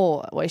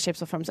all ways,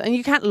 shapes, or forms. And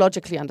you can't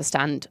logically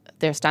understand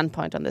their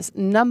standpoint on this.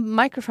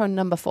 Microphone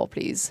number 4,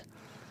 please.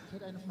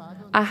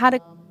 I have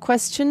a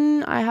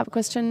question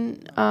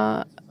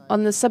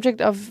on the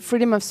subject of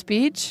freedom of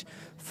speech.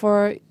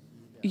 For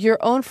your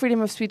own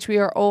freedom of speech, we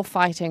are all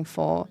fighting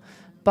for.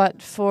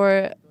 But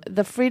for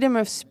the freedom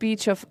of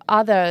speech of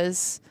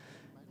others,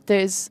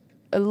 there's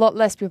a lot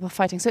less people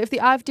fighting. So if the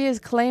AfD is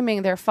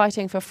claiming they're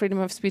fighting for freedom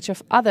of speech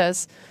of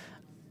others,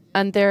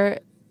 and they're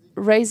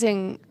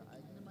raising,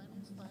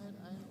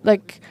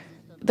 like,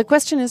 the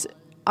question is,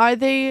 are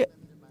they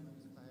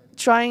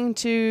trying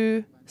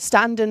to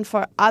stand in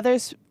for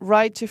others'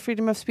 right to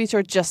freedom of speech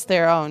or just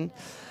their own?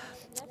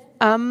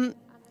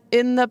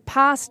 In the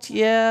past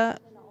year,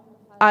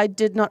 I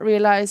did not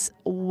realize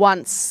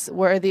once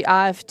where the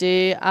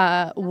AfD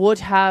would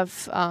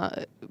have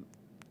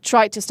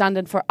tried to stand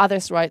in for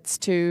others' rights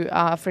to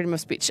freedom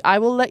of speech. I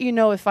will let you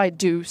know if I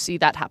do see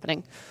that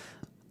happening.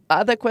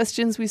 Other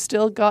questions, we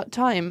still got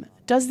time.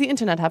 Does the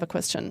internet have a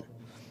question?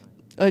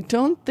 I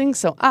don't think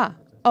so.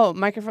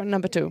 Microphone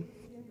number 2.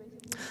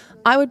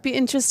 I would be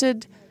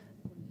interested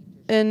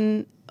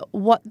in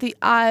what the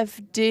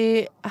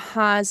AfD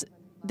has,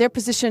 their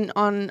position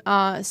on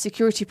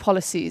security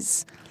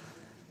policies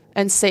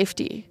and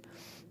safety.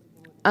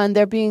 And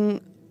they're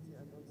being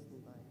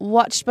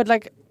watched, but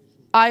like,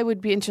 I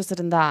would be interested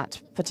in that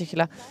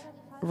particular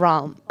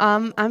realm.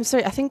 I'm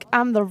sorry, I think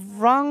I'm the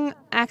wrong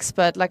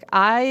expert. Like,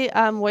 I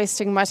am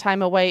wasting my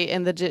time away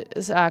in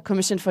the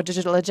Commission for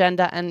Digital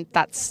Agenda, and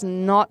that's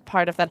not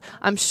part of that.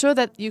 I'm sure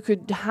that you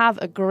could have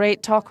a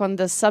great talk on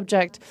this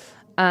subject,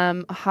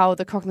 how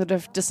the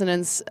cognitive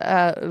dissonance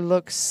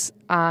looks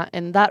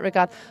in that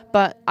regard,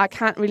 but I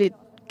can't really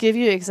give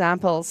you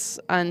examples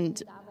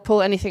and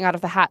pull anything out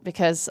of the hat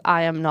because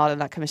I am not in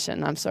that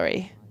commission. I'm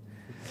sorry.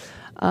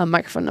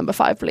 Microphone number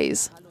 5,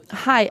 please.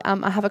 Hi,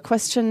 I have a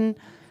question.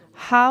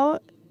 How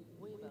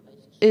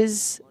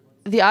is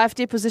the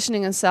AfD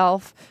positioning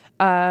itself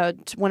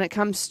when it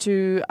comes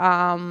to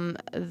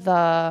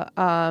the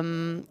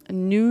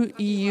new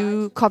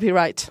EU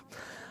copyright?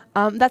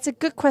 That's a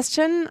good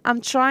question.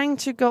 I'm trying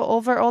to go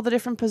over all the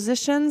different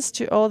positions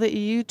to all the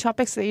EU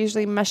topics. They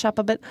usually mesh up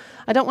a bit.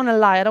 I don't want to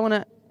lie. I don't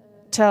want to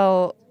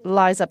tell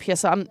lies up here,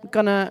 so I'm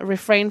going to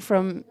refrain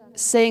from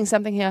saying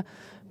something here.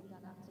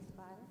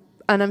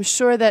 And I'm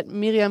sure that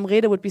Miriam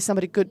Rede would be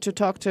somebody good to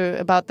talk to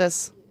about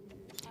this.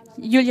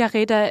 Julia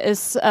Reda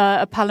is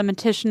a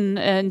parliamentarian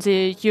in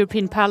the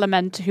European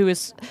Parliament who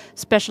is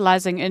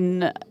specializing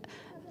in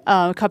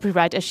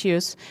copyright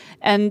issues.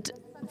 And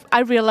I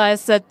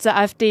realize that the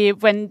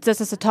AfD, when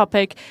this is a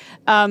topic,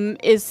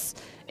 is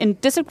in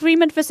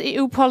disagreement with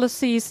EU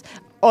policies,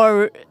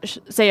 or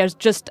they are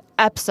just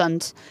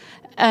absent.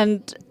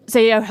 And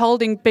they are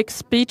holding big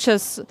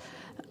speeches.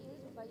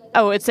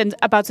 It's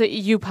about the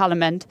EU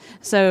Parliament.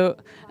 So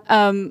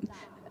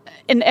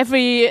in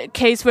every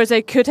case where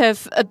they could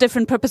have a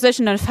different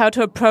proposition of how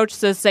to approach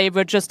this, they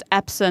were just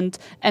absent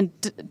and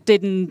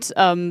didn't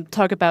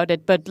talk about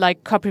it. But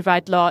like,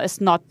 copyright law is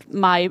not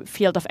my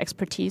field of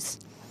expertise.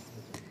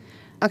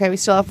 Okay, we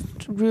still have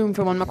room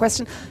for one more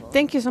question.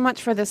 Thank you so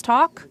much for this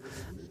talk.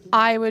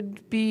 I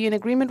would be in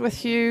agreement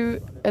with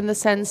you in the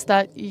sense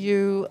that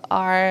you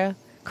are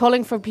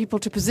calling for people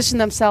to position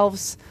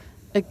themselves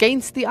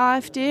against the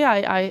AfD.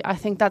 I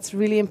think that's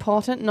really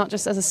important, not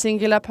just as a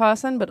singular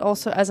person, but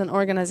also as an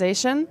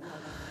organization.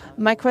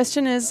 My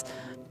question is,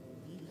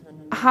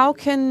 how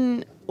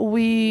can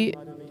we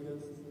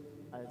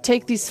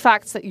take these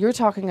facts that you're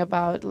talking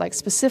about, like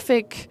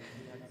specific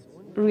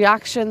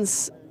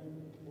reactions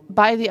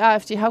by the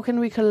AfD, how can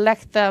we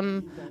collect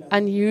them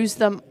and use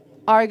them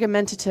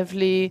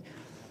argumentatively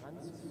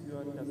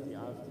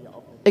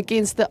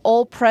against the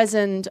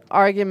all-present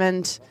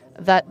argument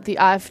that the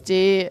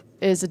AfD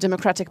is a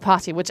democratic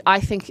party, which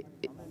I think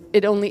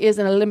it only is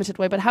in a limited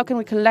way. But how can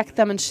we collect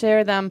them and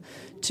share them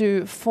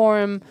to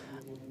form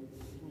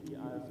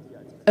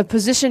a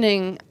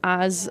positioning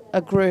as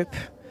a group?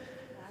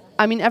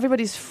 I mean,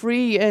 everybody's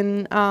free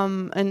in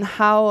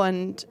how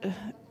and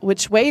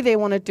which way they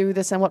want to do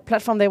this and what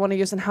platform they want to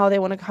use and how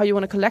you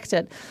want to collect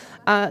it.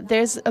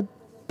 There's a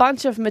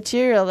bunch of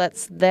material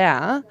that's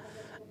there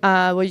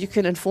where you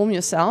can inform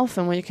yourself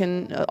and where you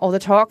can, all the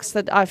talks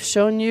that I've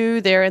shown you,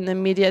 they're in the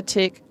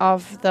mediathek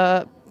of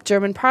the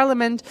German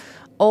Parliament.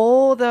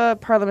 all the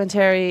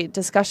parliamentary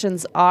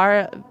discussions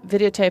are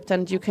videotaped,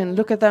 and you can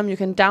look at them, you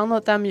can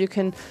download them, you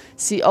can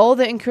see all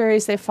the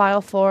inquiries they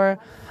file for.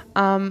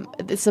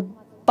 It's a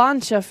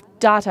bunch of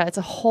data. It's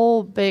a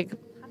whole big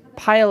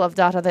pile of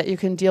data that you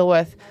can deal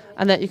with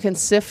and that you can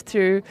sift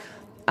through.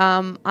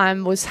 I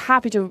was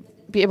happy to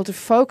be able to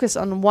focus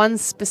on one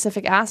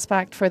specific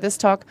aspect for this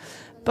talk,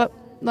 but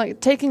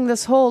like taking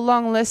this whole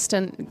long list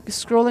and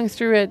scrolling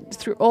through it,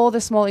 through all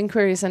the small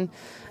inquiries and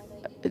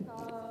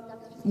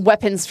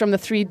weapons from the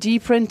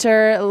 3D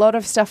printer, a lot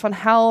of stuff on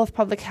health,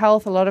 public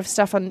health, a lot of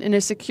stuff on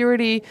inner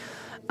security.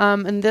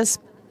 In this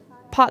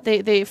part,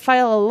 they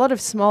file a lot of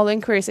small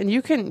inquiries, and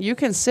you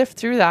can sift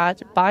through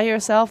that by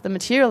yourself. The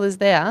material is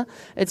there.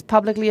 It's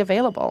publicly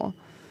available.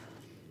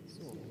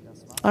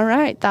 All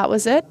right, that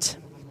was it.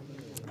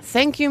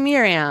 Thank you,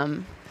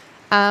 Miriam.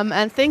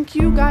 And thank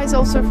you guys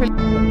also for